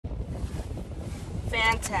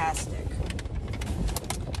fantastic.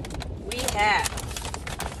 We have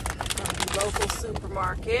from the local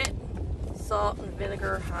supermarket salt and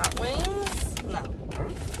vinegar hot wings. No,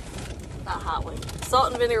 not hot wings.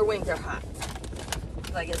 Salt and vinegar wings are hot.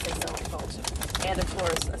 I guess they sell in culture. And of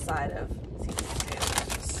course, a side of seasoned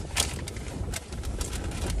sandwiches.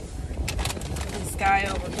 This guy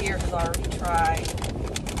over here has already tried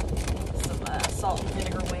some salt and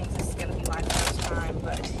vinegar wings. This is going to be my first time,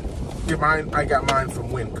 but yeah, mine. I got mine from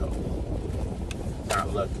Winco,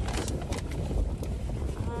 not Lucky's.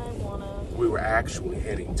 We were actually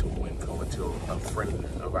heading to Winco until a friend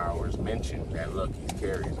of ours mentioned that Lucky's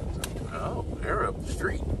carries them. So, oh, they're up the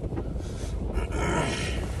street.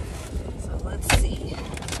 So let's see.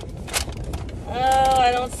 Oh,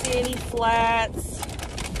 I don't see any flats.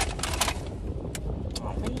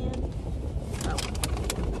 Oh man. Oh.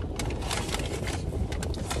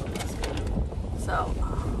 So,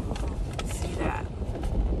 see that.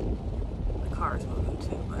 The car's moving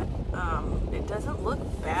too, but it doesn't look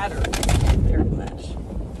battered very much.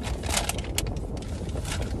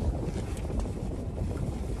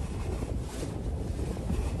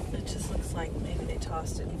 It just looks like maybe they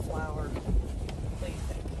tossed it in flour. What do you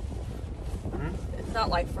think? Mm-hmm. It's not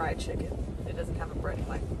like fried chicken. It doesn't have a breading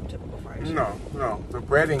like typical fried chicken. No, no. The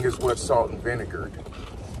breading is what's salt and vinegared.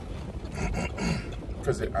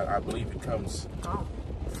 Because I believe it comes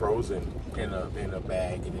frozen in a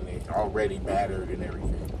bag and then they already battered and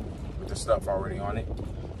everything with the stuff already on it.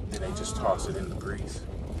 Then they just toss it in the grease.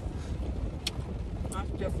 That's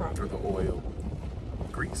different. Or the oil.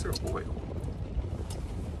 Grease or oil?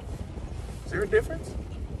 Is there a difference?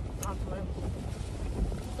 Not for me.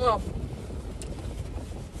 Well,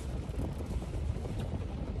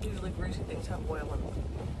 usually greasy things have oil in them.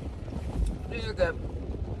 These are good.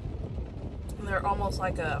 And they're almost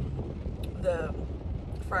like the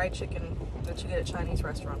fried chicken that you get at Chinese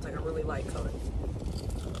restaurants, like a really light coating.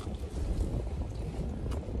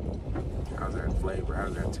 How's that flavor?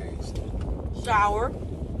 How's that taste? Sour.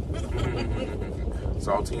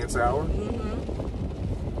 Salty and sour?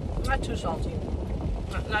 Mm-hmm. Not too salty.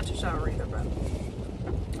 Not too sour either, but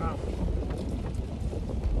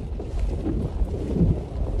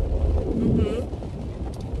mm-hmm.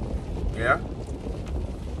 Yeah?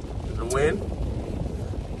 Is it a win?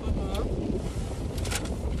 Mm-hmm.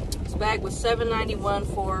 This bag was $7.91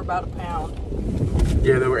 for about a pound.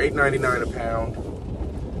 Yeah, they were $8.99 a pound.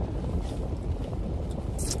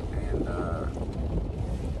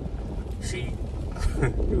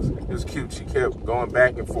 It was cute. She kept going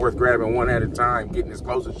back and forth, grabbing one at a time, getting as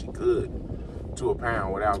close as she could to a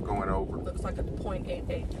pound without going over. Looks like a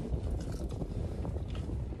 .88.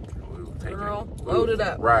 Girl, load it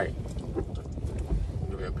up. Right.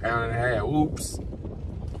 Maybe a pound and a half. Oops.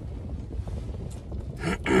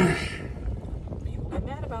 People get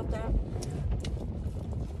mad about that.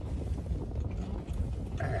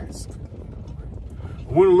 Ask.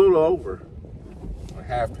 Went a little over. A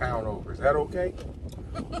half pound over. Is that okay?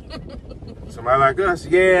 Somebody like us,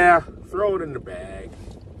 yeah, throw it in the bag.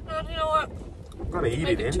 You know what? I'm gonna eat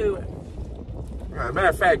make it anyway. Matter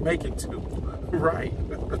of fact, make it 2. Right.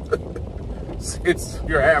 Since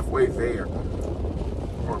you're halfway there.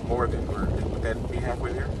 Or more than, would that be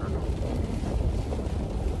halfway there? Or no?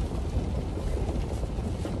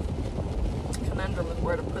 Conundrum is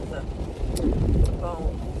where to put the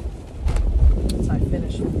bone once I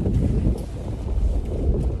finish.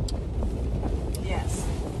 Yes.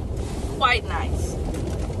 Quite nice.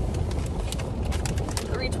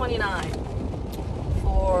 $3.29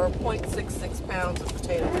 for 0.66 pounds of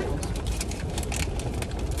potato chips.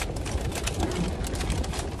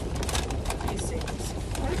 These things.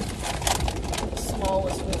 The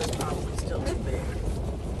smallest one is probably still too big.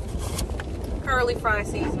 Curly fry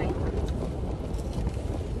seasoning.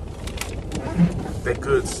 The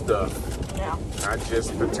good stuff. Yeah. Not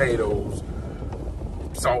just potatoes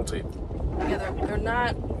salted. Yeah, they're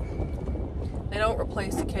not. They don't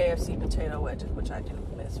replace the KFC potato wedges, which I do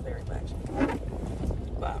miss very much.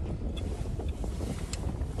 But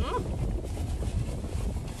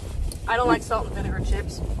I don't like salt and vinegar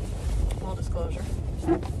chips. Full disclosure.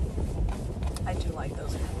 I do like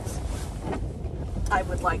those things. I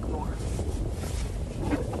would like more.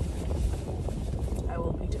 I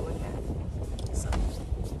will be doing that. So,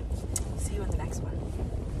 see you in the next one.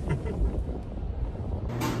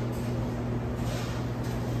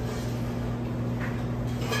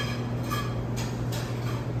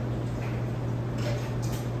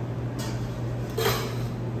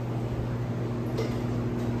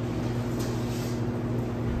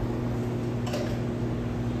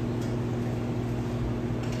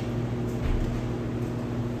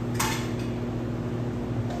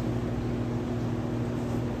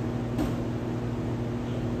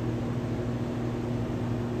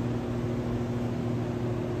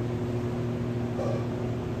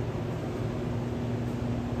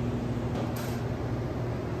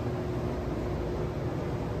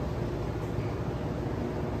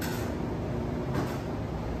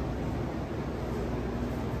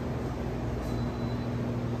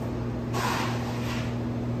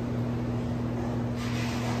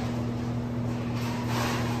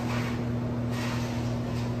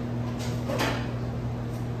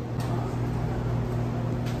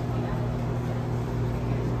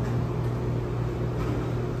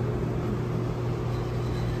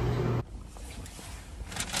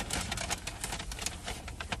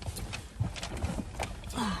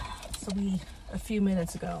 literally a few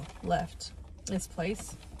minutes ago left this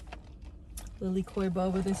place. Lily Koi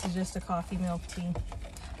boba. This is just a coffee milk tea.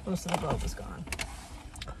 Most of the boba's gone.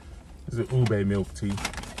 This is ube milk tea.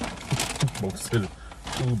 Most of the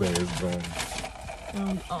ube is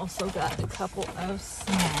gone. Also got a couple of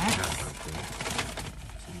snacks.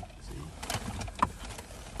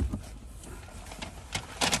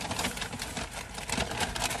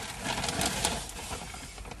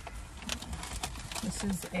 This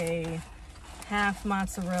is a half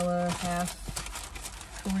mozzarella, half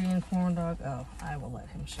Korean corn dog. Oh, I will let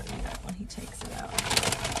him show you that when he takes it out.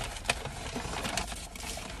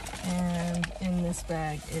 And in this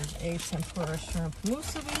bag is a tempura shrimp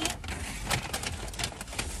musubi.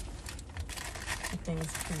 The thing is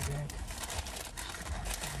pretty big.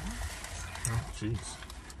 Oh, jeez.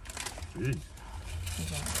 Jeez.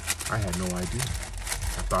 I had no idea.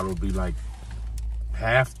 I thought it would be like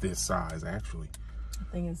half this size, actually. The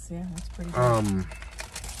thing is, yeah, that's pretty big.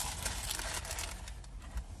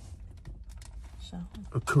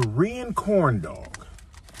 A Korean corn dog,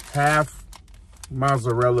 half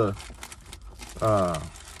mozzarella. I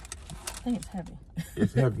think it's heavy.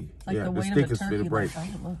 It's heavy. Like yeah, the the weight stick of a is turkey. fit to break. Like,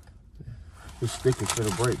 oh, look. The stick is fit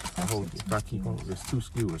to break. Actually, If I keep holding, there's 2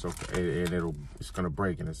 skewers, okay, and it's gonna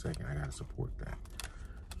break in a second. I gotta support that.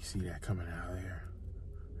 You see that coming out of there?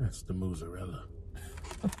 That's the mozzarella.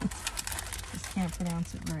 Just can't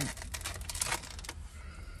pronounce it right.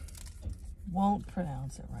 Won't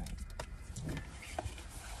pronounce it right.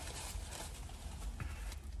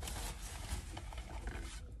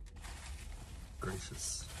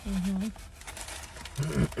 Gracious. Mm-hmm.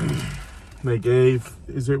 They gave,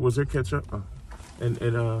 was there ketchup?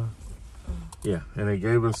 Yeah, and they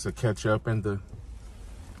gave us the ketchup and the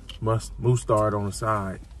mustard on the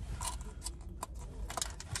side.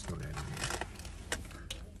 Let's throw that in there.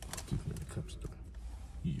 Keep them in the cups though.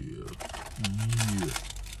 Yeah.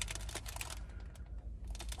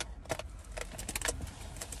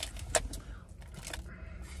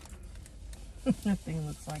 That thing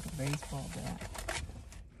looks like a baseball bat.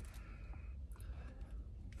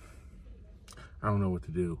 I don't know what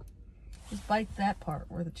to do. Just bite that part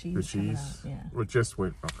where the cheese The is coming cheese? out. Yeah. Or just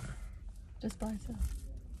wait, okay. Just by itself.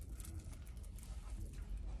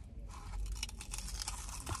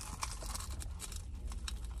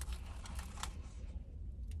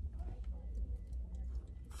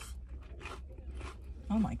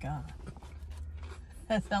 Oh my God.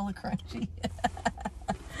 That's hella crunchy.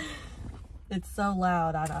 It's so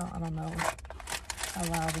loud. I don't know how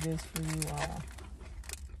loud it is for you all.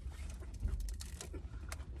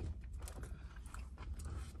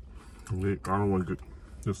 I don't want to get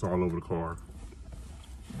this all over the car.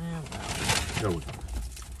 Yeah, well. There we go.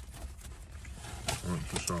 All right,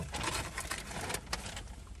 for sure.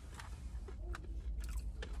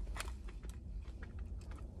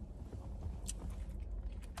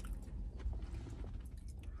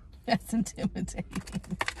 That's intimidating.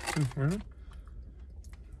 Mm-hmm.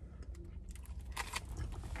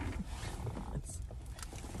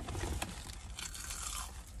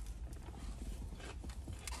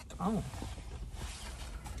 Oh.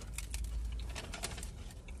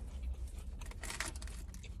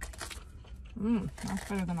 That's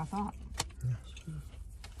better than I thought.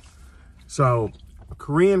 So, a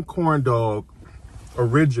Korean corn dog,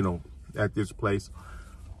 original at this place.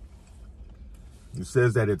 It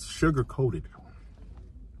says that it's sugar coated.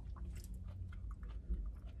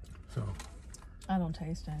 So, I don't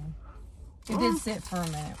taste any. It did sit for a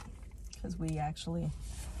minute because we actually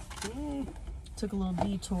took a little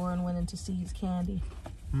detour and went into Seeds Candy.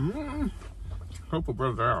 Help a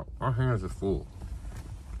brother out. My hands are full.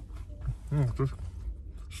 Just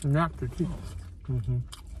snap the teeth.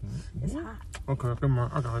 It's hot. Okay, come on.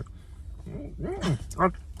 I got it.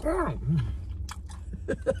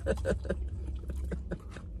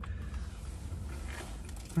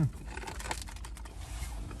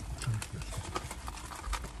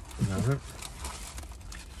 That's it.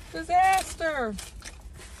 Disaster!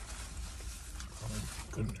 Oh,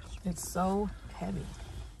 goodness. It's so heavy.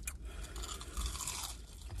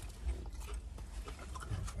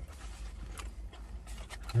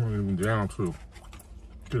 I'm even down too.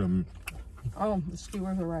 Get them. Oh, the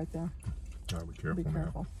skewers are right there. Gotta be careful. Be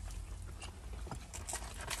careful.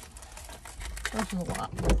 That's a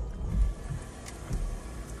lot.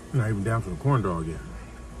 Not even down to the corn dog yet.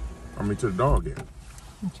 I mean, to the dog yet.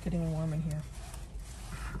 It's getting warm in here.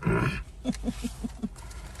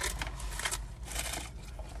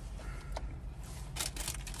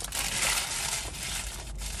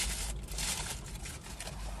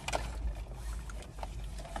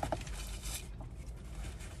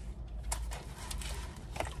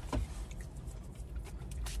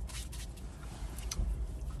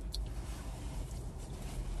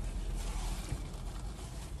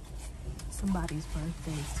 Somebody's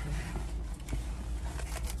birthdays today.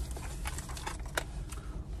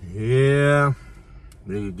 Yeah.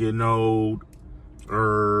 They're getting old.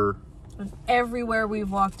 And everywhere we've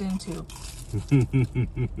walked into.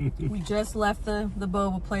 We just left the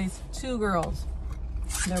boba place. 2 girls.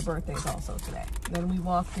 Their birthdays also today. Then we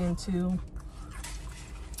walked into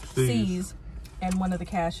C's, and one of the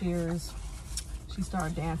cashiers, she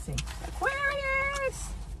started dancing. Aquarius!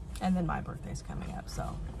 And then my birthday's coming up,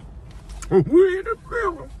 so. We're the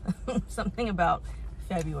girl. Something about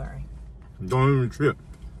February. Don't even trip.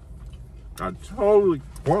 I totally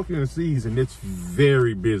walk in the C's and it's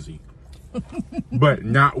very busy. But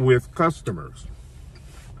not with customers.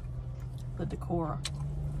 The decor.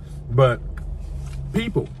 But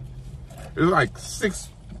people. There's like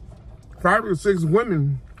 5 or 6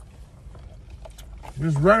 women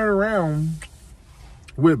just running around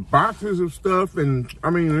with boxes of stuff, and I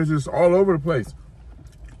mean, it's just all over the place.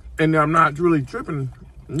 And I'm not really tripping.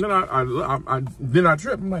 And then I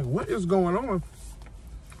trip. I'm like, what is going on?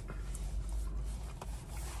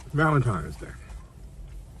 Valentine's Day.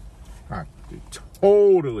 I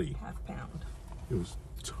totally. Half pound. It was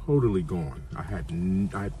totally gone.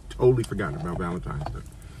 I totally forgotten about Valentine's Day.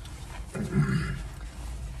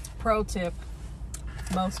 Pro tip.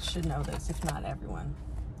 Most should know this, if not everyone.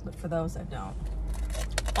 But for those that don't,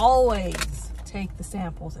 always take the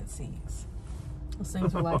samples at C's. Those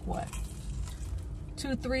things are like what?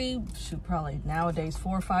 $2, $3, shoot, probably nowadays $4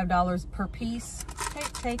 or $5 per piece.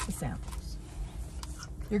 Take the samples.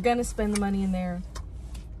 You're gonna spend the money in there.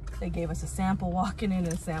 They gave us a sample walking in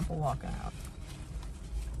and a sample walking out.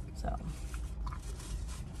 So,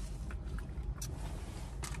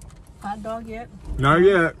 hot dog yet? Not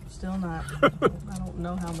yet. Still not. I don't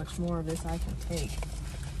know how much more of this I can take.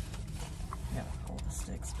 Gotta pull the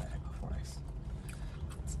sticks back before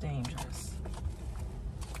it's dangerous.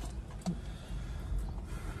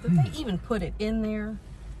 Did they even put it in there?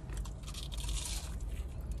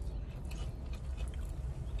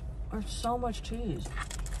 There's so much cheese.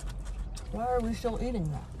 Why are we still eating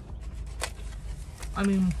that? I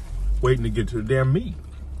mean, Waiting to get to the damn meat.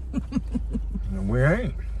 And we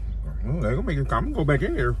ain't. Well, they're gonna make it. I'm gonna go back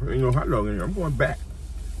in there. Ain't no hot dog in there. I'm going back.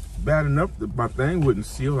 Bad enough that my thing wouldn't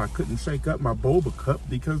seal. I couldn't shake up my boba cup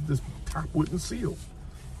because this top wouldn't seal.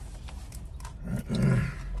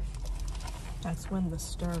 that's when the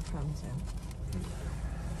stir comes in.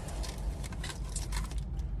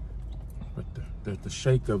 But the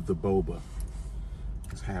shake of the boba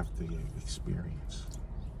is half the experience.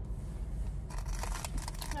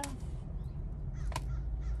 Yeah.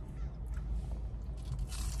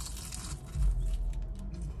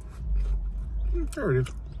 There it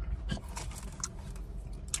is.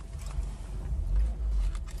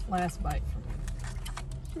 Last bite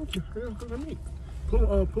for me. Okay,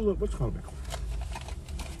 pull up. What's it called back?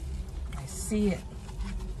 I see it.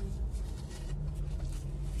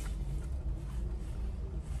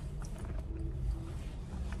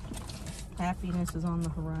 Happiness is on the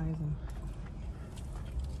horizon.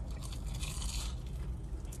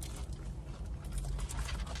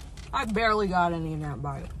 I barely got any in that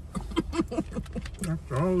bite.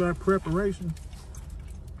 After all that preparation.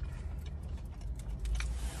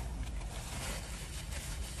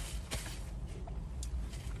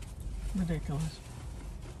 Ridiculous.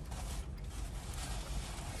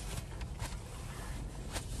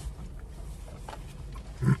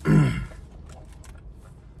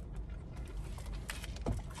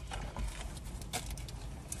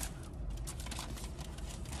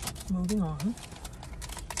 Moving on.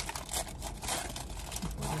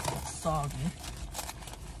 Before this gets soggy.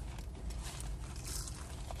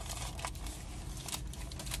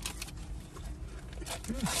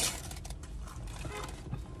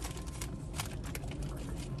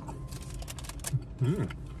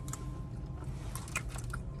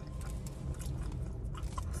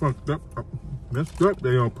 Fucked up. Messed up.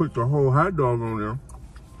 They don't put the whole hot dog on there.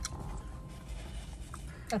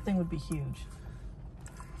 That thing would be huge.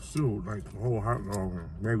 Still like the whole hot dog and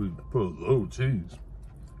maybe put a little cheese.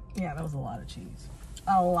 Yeah, that was a lot of cheese.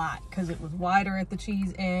 A lot, because it was wider at the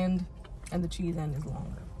cheese end, and the cheese end is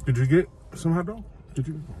longer. Did you get some hot dog? Did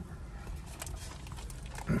you?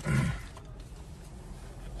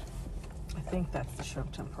 I think that's the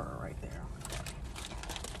shrimp tempura right there.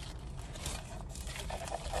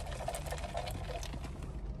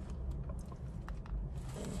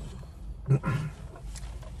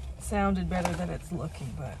 Sounded better than it's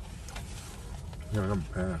looking, but Yeah, I'm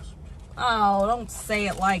gonna pass. oh, don't say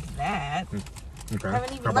it like that. Okay.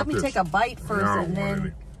 Haven't even How let about me this? take a bite first, No, and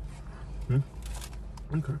then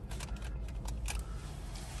Okay.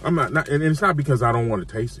 I'm not, and it's not because I don't want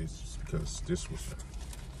to taste it. It's just because this was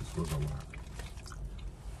a lot.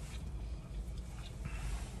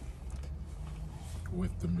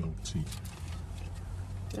 With the milk tea.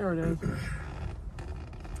 There it is.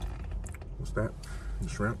 What's that? The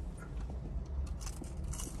shrimp?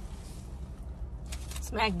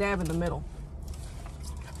 Smack dab in the middle.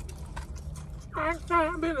 Smack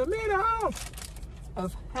dab in the middle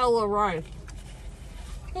of hella rice.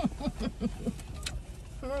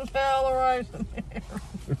 There's hella rice in there.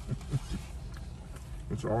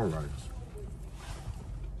 It's all rice.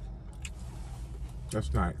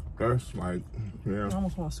 That's like, yeah. I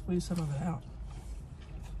almost want to squeeze some of it out.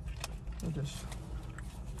 Or just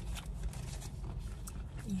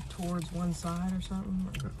eat towards one side or something.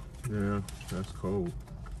 Yeah, that's cold.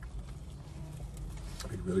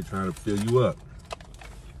 They're really trying to fill you up.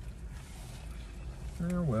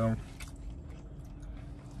 Yeah, well,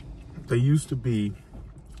 they used to be.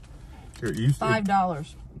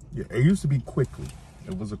 $5. Yeah, it used to be Quickly.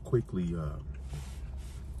 It was a quickly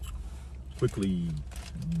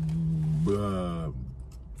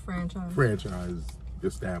franchise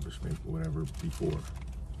establishment or whatever before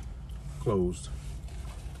closed.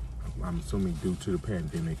 I'm assuming due to the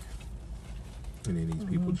pandemic, and then these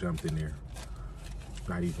people jumped in there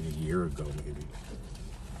not even a year ago maybe,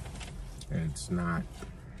 and it's not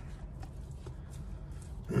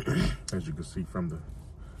as you can see from the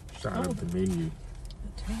shot of the menu.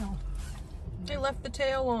 The tail. They left the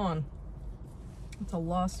tail on. It's a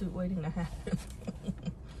lawsuit waiting to happen.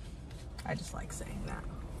 I just like saying that.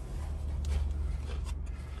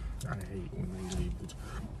 I hate when they leave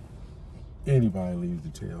anybody leaves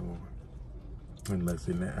the tail on, unless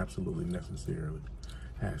it absolutely necessarily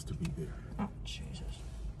has to be there. Oh, Jesus.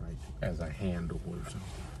 Like as a handle or something.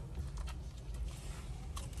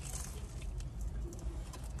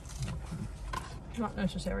 Not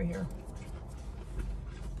necessary here.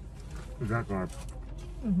 Is that garbage?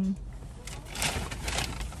 Mm-hmm.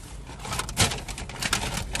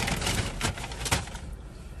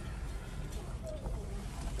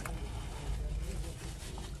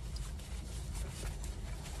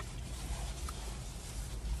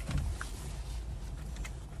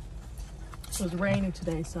 It was raining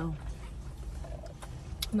today, so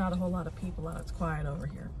not a whole lot of people out. It's quiet over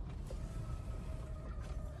here.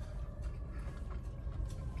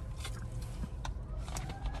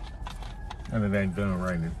 And it ain't done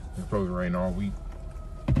raining. It's supposed to rain all week.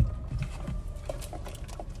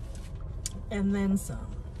 And then some.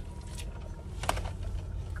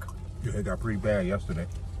 Yeah, it got pretty bad yesterday.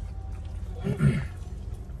 I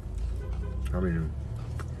mean,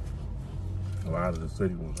 a lot of the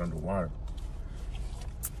city was underwater.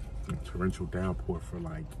 A torrential downpour for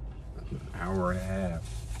like an hour and a half,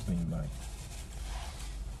 seemed like.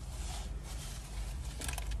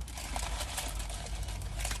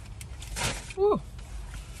 Woo.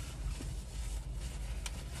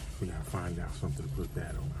 We gotta find out something to put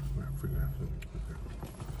that on. We gotta figure out something to put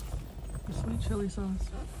that on. Sweet chili sauce.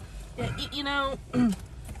 Yeah, you know,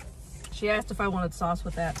 she asked if I wanted sauce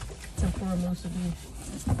with that Tempura Musubi,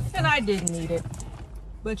 and I didn't need it,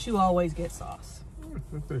 but you always get sauce.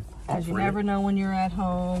 As you never know when you're at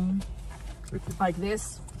home. Like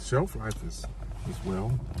this. Shelf life is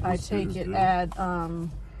well. I take it, add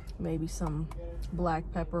maybe some black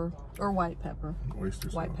pepper or white pepper. Oyster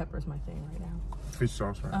sauce. White pepper is my thing right now. Fish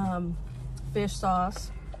sauce, right? Fish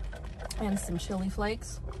sauce and some chili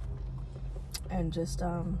flakes, and just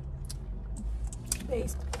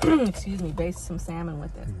baste. Excuse me, baste some salmon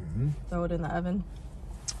with it. Throw it in the oven.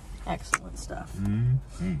 Excellent stuff.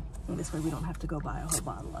 And this way we don't have to go buy a whole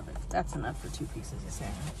bottle of it. That's enough for 2 pieces of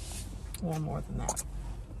salmon. Or more than that.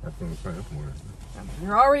 That's what I'm saying. That's more than that. I mean,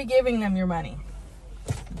 you're already giving them your money.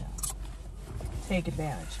 Yeah. Take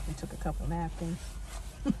advantage. We took a couple napkins.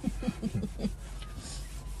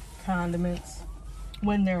 Condiments,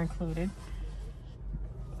 when they're included.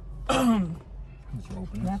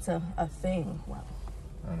 That's a thing. Well,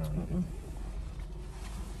 I know.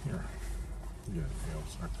 Here. Yeah,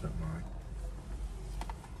 else I cut mine.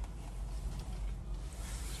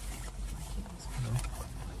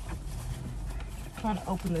 Trying to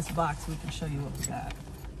open this box so we can show you what we got.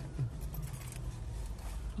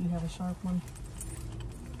 Do you have a sharp one?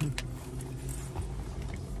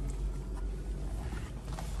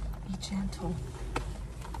 Be gentle.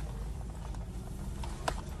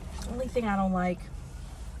 The only thing I don't like,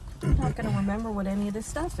 I'm not gonna remember what any of this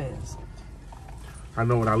stuff is. I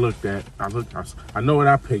know what I looked at. I know what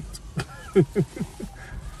I picked.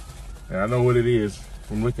 And I know what it is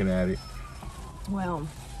from looking at it. Well,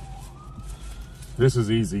 this is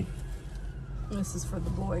easy. This is for the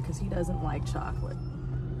boy because he doesn't like chocolate.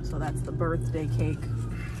 So that's the birthday cake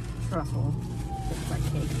truffle. It's like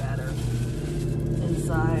cake batter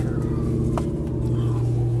inside.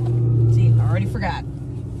 See, I already forgot.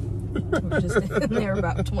 We were just in there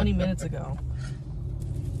about 20 minutes ago.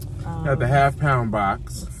 Got the half-pound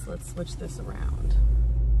box. Let's switch this around.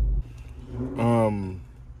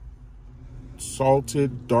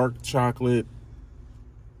 Salted dark chocolate.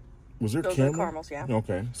 Was there Those caramel? are caramels, yeah.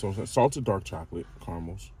 Okay, so salted dark chocolate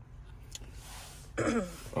caramels.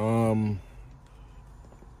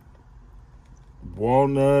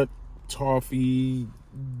 Walnut toffee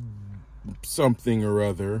something or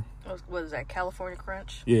other. What is that? California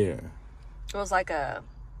Crunch? Yeah. It was like a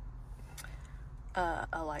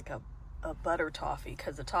butter toffee,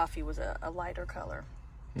 because the toffee was a lighter color,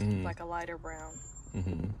 like a lighter brown.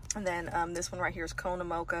 And then this one right here is Kona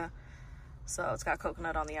Mocha. So it's got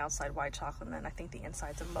coconut on the outside, white chocolate, and then I think the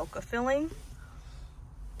inside's a mocha filling.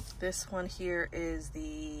 This one here is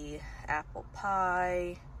the apple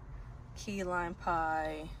pie, key lime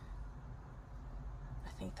pie. I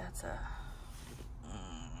think that's a...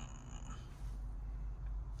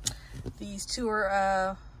 These two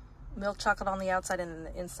are milk chocolate on the outside, and then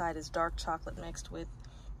the inside is dark chocolate mixed with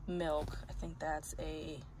milk. I think that's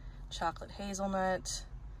a chocolate hazelnut,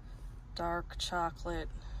 dark chocolate,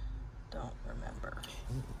 don't remember.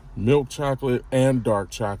 Milk chocolate and dark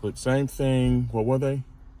chocolate, same thing. What were they?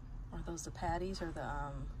 Are those the patties or the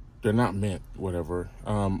They're not mint, whatever.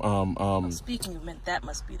 speaking of mint, that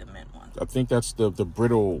must be the mint one. I think that's the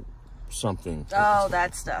brittle something. Oh,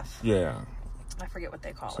 that stuff. Yeah. I forget what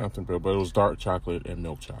they call it. Something brittle, but it was dark chocolate and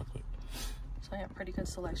milk chocolate. So yeah, pretty good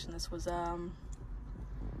selection. This was let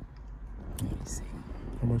me see.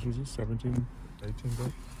 How much was it? 17, 18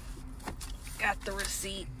 bucks? Got the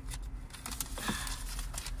receipt.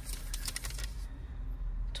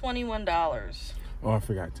 $21. Oh, I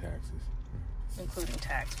forgot taxes. Including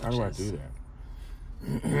tax, which How do I is do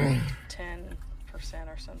that? 10%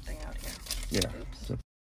 or something out here. Yeah. Oops.